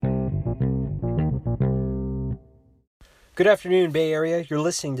Good afternoon, Bay Area. You're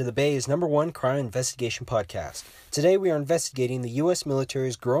listening to the Bay's #1 crime investigation podcast. Today we are investigating the U.S.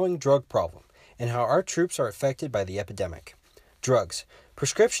 military's growing drug problem and how our troops are affected by the epidemic. Drugs,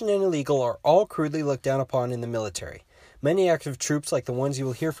 prescription and illegal, are all crudely looked down upon in the military. Many active troops, like the ones you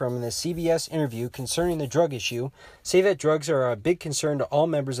will hear from in the CBS interview concerning the drug issue, say that drugs are a big concern to all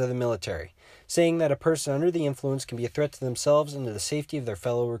members of the military, saying that a person under the influence can be a threat to themselves and to the safety of their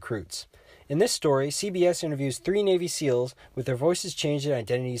fellow recruits. In this story, CBS interviews 3 Navy SEALs with their voices changed and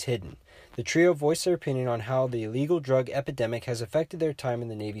identities hidden. The trio voice their opinion on how the illegal drug epidemic has affected their time in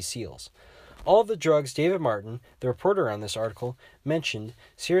the Navy SEALs. All of the drugs David Martin, the reporter on this article, mentioned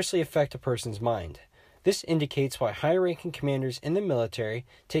seriously affect a person's mind. This indicates why high-ranking commanders in the military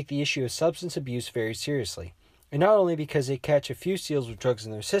take the issue of substance abuse very seriously. And not only because they catch a few SEALs with drugs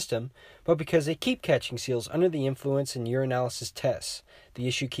in their system, but because they keep catching SEALs under the influence in urinalysis tests. The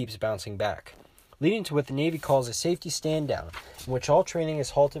issue keeps bouncing back, leading to what the Navy calls a safety stand-down, in which all training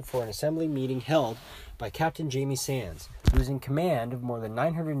is halted for an assembly meeting held by Captain Jamie Sands, who is in command of more than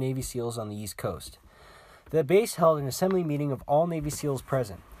 900 Navy SEALs on the East Coast. The base held an assembly meeting of all Navy SEALs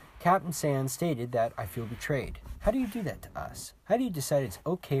present. Captain Sands stated that, "I feel betrayed. How do you do that to us? How do you decide it's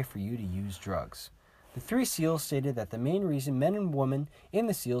okay for you to use drugs?" The 3 SEALs stated that the main reason men and women in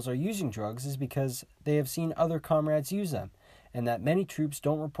the SEALs are using drugs is because they have seen other comrades use them, and that many troops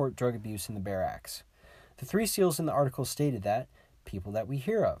don't report drug abuse in the barracks. The 3 SEALs in the article stated that people that we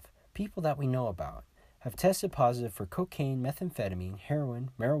hear of, people that we know about, have tested positive for cocaine, methamphetamine,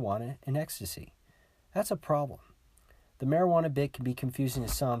 heroin, marijuana, and ecstasy. That's a problem. The marijuana bit can be confusing to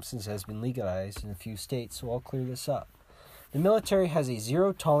some since it has been legalized in a few states, so I'll clear this up. The military has a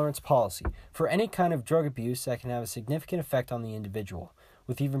zero-tolerance policy for any kind of drug abuse that can have a significant effect on the individual,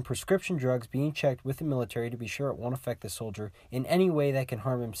 with even prescription drugs being checked with the military to be sure it won't affect the soldier in any way that can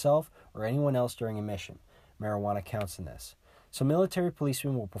harm himself or anyone else during a mission. Marijuana counts in this. So military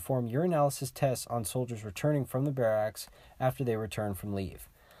policemen will perform urinalysis tests on soldiers returning from the barracks after they return from leave.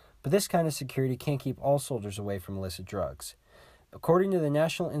 But this kind of security can't keep all soldiers away from illicit drugs. According to the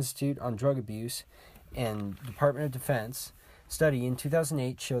National Institute on Drug Abuse and Department of Defense, study in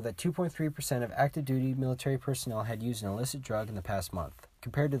 2008 showed that 2.3% of active duty military personnel had used an illicit drug in the past month,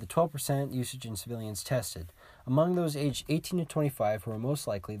 compared to the 12% usage in civilians tested. Among those aged 18 to 25 who were most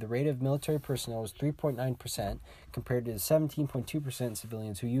likely, the rate of military personnel was 3.9% compared to the 17.2%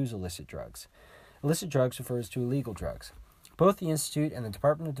 civilians who use illicit drugs. Illicit drugs refers to illegal drugs. Both the Institute and the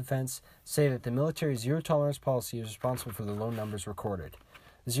Department of Defense say that the military's zero-tolerance policy is responsible for the low numbers recorded.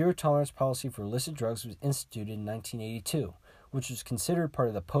 The zero-tolerance policy for illicit drugs was instituted in 1982, which was considered part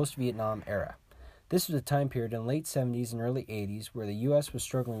of the post-Vietnam era. This was a time period in the late 70s and early 80s where the U.S. was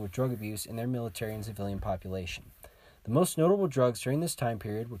struggling with drug abuse in their military and civilian population. The most notable drugs during this time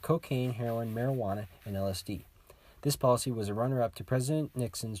period were cocaine, heroin, marijuana, and LSD. This policy was a runner-up to President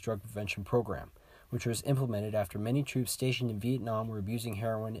Nixon's drug prevention program, which was implemented after many troops stationed in Vietnam were abusing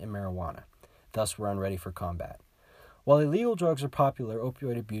heroin and marijuana, thus were unready for combat. While illegal drugs are popular,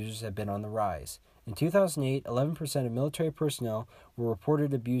 opioid abusers have been on the rise. In 2008, 11% of military personnel were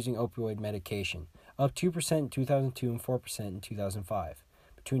reported abusing opioid medication, up 2% in 2002 and 4% in 2005.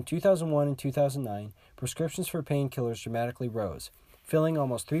 Between 2001 and 2009, prescriptions for painkillers dramatically rose, filling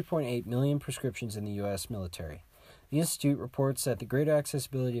almost 3.8 million prescriptions in the U.S. military. The Institute reports that the greater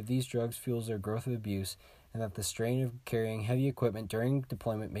accessibility of these drugs fuels their growth of abuse, and that the strain of carrying heavy equipment during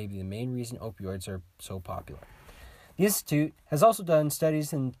deployment may be the main reason opioids are so popular. The Institute has also done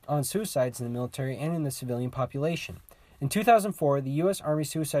studies on suicides in the military and in the civilian population. In 2004, the U.S. Army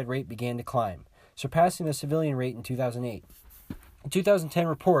suicide rate began to climb, surpassing the civilian rate in 2008. A 2010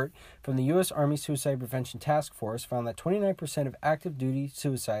 report from the U.S. Army Suicide Prevention Task Force found that 29% of active duty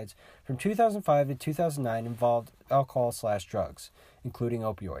suicides from 2005 to 2009 involved alcohol/drugs, including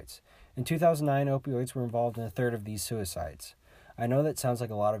opioids. In 2009, opioids were involved in a third of these suicides. I know that sounds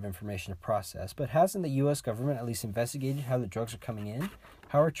like a lot of information to process, but hasn't the U.S. government at least investigated how the drugs are coming in?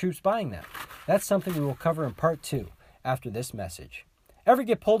 How are troops buying them? That's something we will cover in part 2, after this message. Ever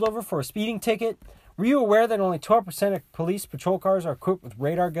get pulled over for a speeding ticket? Were you aware that only 12% of police patrol cars are equipped with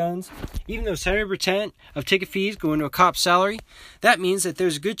radar guns? Even though 70% of ticket fees go into a cop's salary? That means that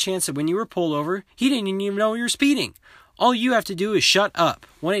there's a good chance that when you were pulled over, he didn't even know you were speeding. All you have to do is shut up.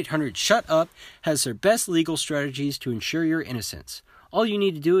 1-800-SHUT-UP has their best legal strategies to ensure your innocence. All you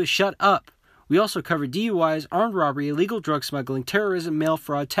need to do is shut up. We also cover DUIs, armed robbery, illegal drug smuggling, terrorism, mail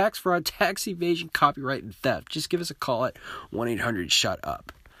fraud, tax evasion, copyright, and theft. Just give us a call at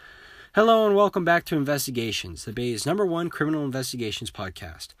 1-800-SHUT-UP. Hello and welcome back to Investigations, the Bay's #1 criminal investigations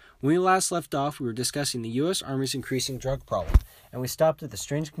podcast. When we last left off, we were discussing the U.S. Army's increasing drug problem, and we stopped at the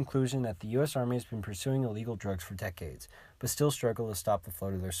strange conclusion that the U.S. Army has been pursuing illegal drugs for decades, but still struggle to stop the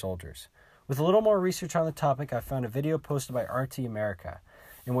flow to their soldiers. With a little more research on the topic, I found a video posted by RT America,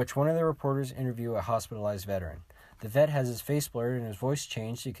 in which one of the reporters interview a hospitalized veteran. The vet has his face blurred and his voice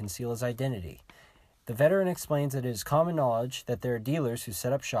changed to conceal his identity. The veteran explains that it is common knowledge that there are dealers who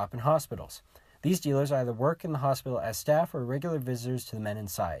set up shop in hospitals. These dealers either work in the hospital as staff or regular visitors to the men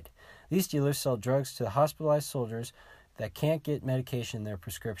inside. These dealers sell drugs to the hospitalized soldiers that can't get medication in their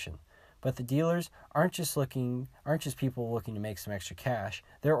prescription. But the dealers aren't just people looking to make some extra cash.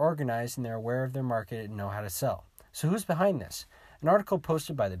 They're organized and they're aware of their market and know how to sell. So who's behind this? An article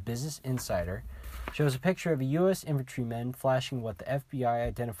posted by the Business Insider shows a picture of a U.S. infantryman flashing what the FBI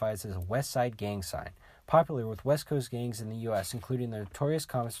identifies as a West Side gang sign, popular with West Coast gangs in the U.S., including the notorious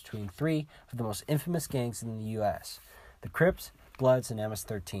conflicts between three of the most infamous gangs in the U.S., the Crips, Bloods, and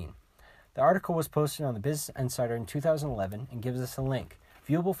MS-13. The article was posted on the Business Insider in 2011 and gives us a link,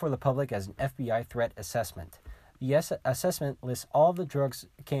 viewable for the public as an FBI threat assessment. The assessment lists all of the drugs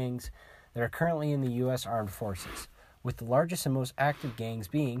gangs that are currently in the U.S. Armed Forces, with the largest and most active gangs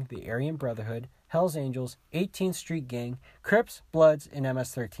being the Aryan Brotherhood, Hells Angels, 18th Street Gang, Crips, Bloods, and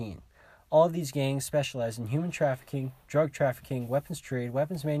MS-13. All of these gangs specialize in human trafficking, drug trafficking, weapons trade,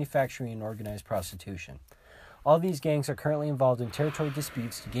 weapons manufacturing, and organized prostitution. All of these gangs are currently involved in territory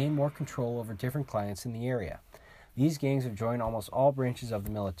disputes to gain more control over different clients in the area. These gangs have joined almost all branches of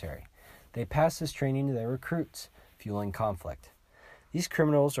the military. They pass this training to their recruits, fueling conflict. These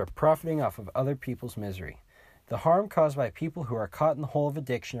criminals are profiting off of other people's misery. The harm caused by people who are caught in the hole of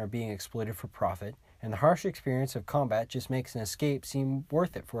addiction are being exploited for profit, and the harsh experience of combat just makes an escape seem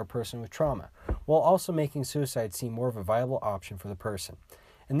worth it for a person with trauma, while also making suicide seem more of a viable option for the person.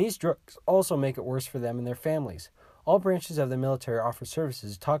 And these drugs also make it worse for them and their families. All branches of the military offer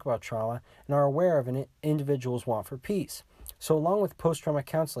services to talk about trauma and are aware of an individual's want for peace. So along with post-trauma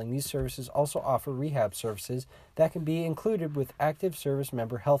counseling, these services also offer rehab services that can be included with active service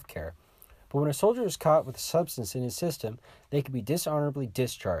member health care. But when a soldier is caught with a substance in his system, they can be dishonorably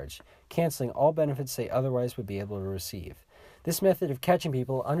discharged, canceling all benefits they otherwise would be able to receive. This method of catching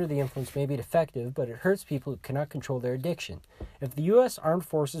people under the influence may be effective, but it hurts people who cannot control their addiction. If the U.S. Armed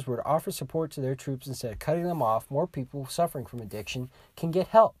Forces were to offer support to their troops instead of cutting them off, more people suffering from addiction can get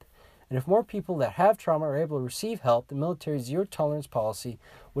help. And if more people that have trauma are able to receive help, the military's zero-tolerance policy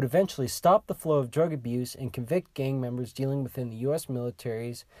would eventually stop the flow of drug abuse and convict gang members dealing within the U.S.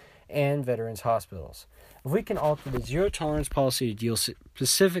 military's and veterans' hospitals. If we can alter the zero-tolerance policy to deal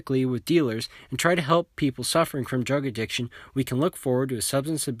specifically with dealers and try to help people suffering from drug addiction, we can look forward to a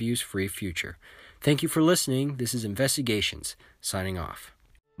substance abuse-free future. Thank you for listening. This is Investigations, signing off.